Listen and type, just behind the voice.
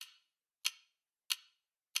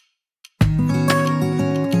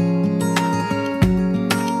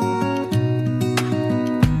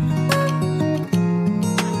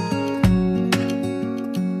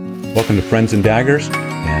Welcome to Friends and Daggers,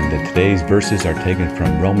 and today's verses are taken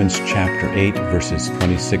from Romans chapter 8, verses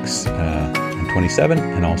 26 and 27,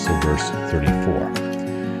 and also verse 34.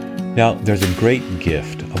 Now, there's a great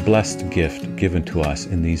gift, a blessed gift given to us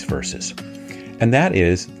in these verses, and that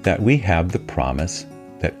is that we have the promise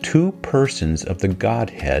that two persons of the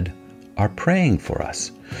Godhead are praying for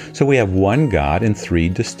us. So we have one God in three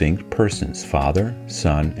distinct persons, Father,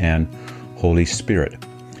 Son, and Holy Spirit.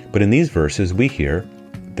 But in these verses, we hear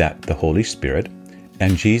that the Holy Spirit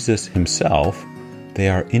and Jesus himself, they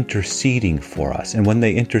are interceding for us. And when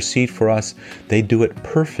they intercede for us, they do it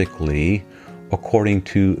perfectly according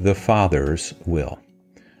to the Father's will.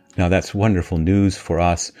 Now, that's wonderful news for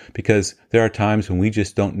us because there are times when we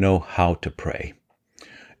just don't know how to pray.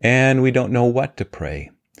 And we don't know what to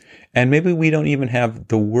pray. And maybe we don't even have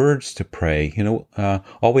the words to pray.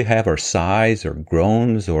 All we have are sighs or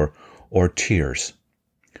groans or tears.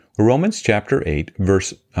 Romans chapter 8,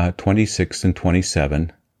 verse 26 and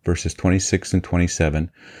 27, verses 26 and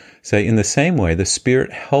 27, say, "In the same way, the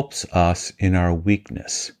Spirit helps us in our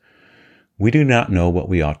weakness. We do not know what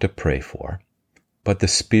we ought to pray for, but the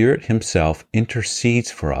Spirit himself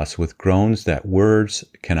intercedes for us with groans that words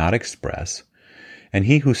cannot express. And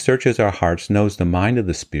he who searches our hearts knows the mind of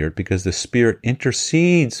the Spirit, because the Spirit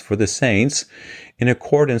intercedes for the saints in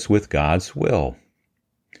accordance with God's will."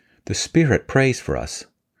 The Spirit prays for us.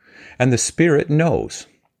 And the Spirit knows.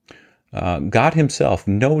 God himself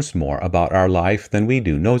knows more about our life than we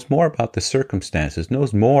do, knows more about the circumstances,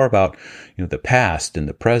 knows more about the past and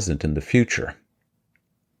the present and the future.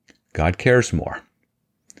 God cares more.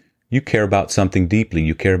 You care about something deeply.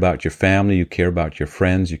 You care about your family. You care about your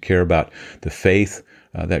friends. You care about the faith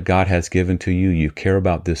that God has given to you. You care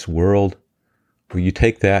about this world. Well, you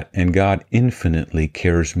take that, and God infinitely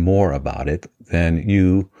cares more about it than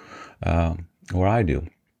you or I do.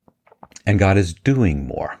 And God is doing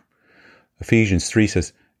more. Ephesians 3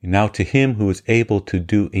 says, "Now to him who is able to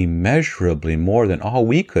do immeasurably more than all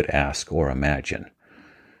we could ask or imagine."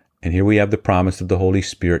 And here we have the promise of the Holy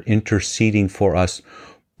Spirit interceding for us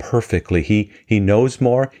perfectly. He knows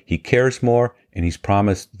more, he cares more, and he's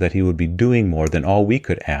promised that he would be doing more than all we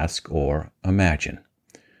could ask or imagine.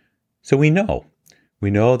 So we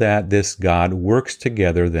know that this God works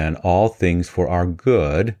together then all things for our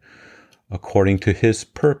good, according to his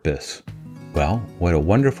purpose. Well, what a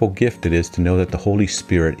wonderful gift it is to know that the Holy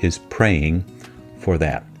Spirit is praying for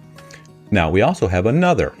that. Now, we also have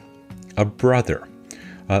a brother.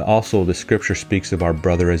 Also, the scripture speaks of our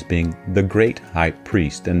brother as being the great high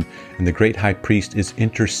priest, and the great high priest is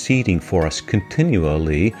interceding for us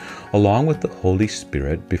continually along with the Holy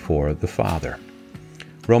Spirit before the Father.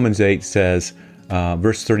 Romans 8 says,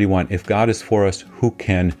 verse 31, "If God is for us, who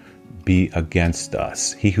can be against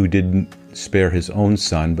us? He who didn't spare his own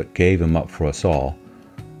son, but gave him up for us all,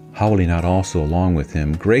 how will he not also along with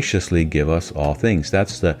him graciously give us all things?"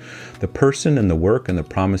 That's the person and the work and the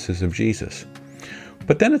promises of Jesus.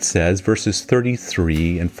 But then it says, verses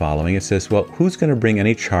 33 and following, it says, well, who's going to bring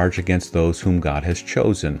any charge against those whom God has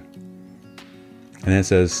chosen? And then it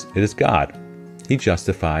says, it is God. He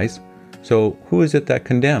justifies. So who is it that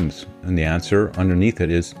condemns? And the answer underneath it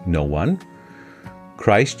is no one.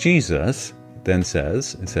 Christ Jesus, then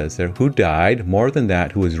it says there, who died, more than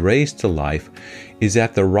that, who was raised to life, is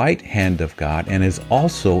at the right hand of God and is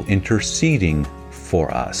also interceding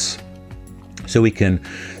for us. So we can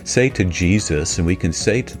say to Jesus and we can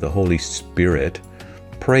say to the Holy Spirit,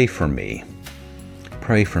 pray for me.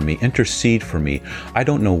 Pray for me. Intercede for me. I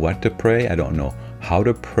don't know what to pray. I don't know how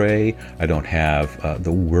to pray. I don't have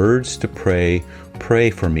the words to pray.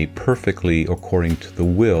 Pray for me perfectly according to the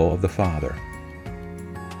will of the Father.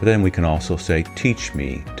 But then we can also say, teach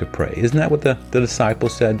me to pray. Isn't that what the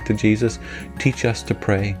disciples said to Jesus? Teach us to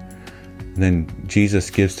pray. And then Jesus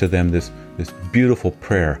gives to them this beautiful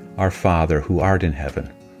prayer, Our Father who art in heaven,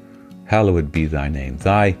 hallowed be thy name.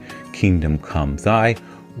 Thy kingdom come. Thy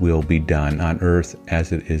will be done on earth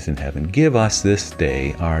as it is in heaven. Give us this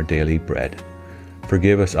day our daily bread.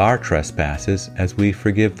 Forgive us our trespasses as we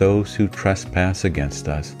forgive those who trespass against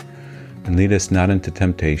us. And lead us not into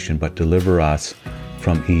temptation, but deliver us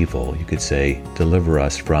from evil. You could say, deliver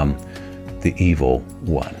us from the evil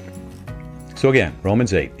one. So again,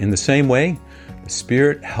 Romans 8. In the same way, the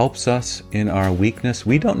Spirit helps us in our weakness.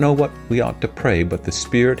 We don't know what we ought to pray, but the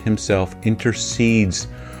Spirit himself intercedes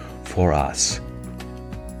for us.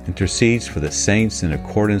 Intercedes for the saints in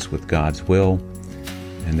accordance with God's will.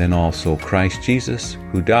 And then also Christ Jesus,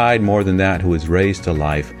 who died, more than that, who was raised to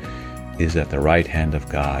life, is at the right hand of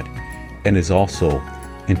God and is also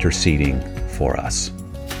interceding for us.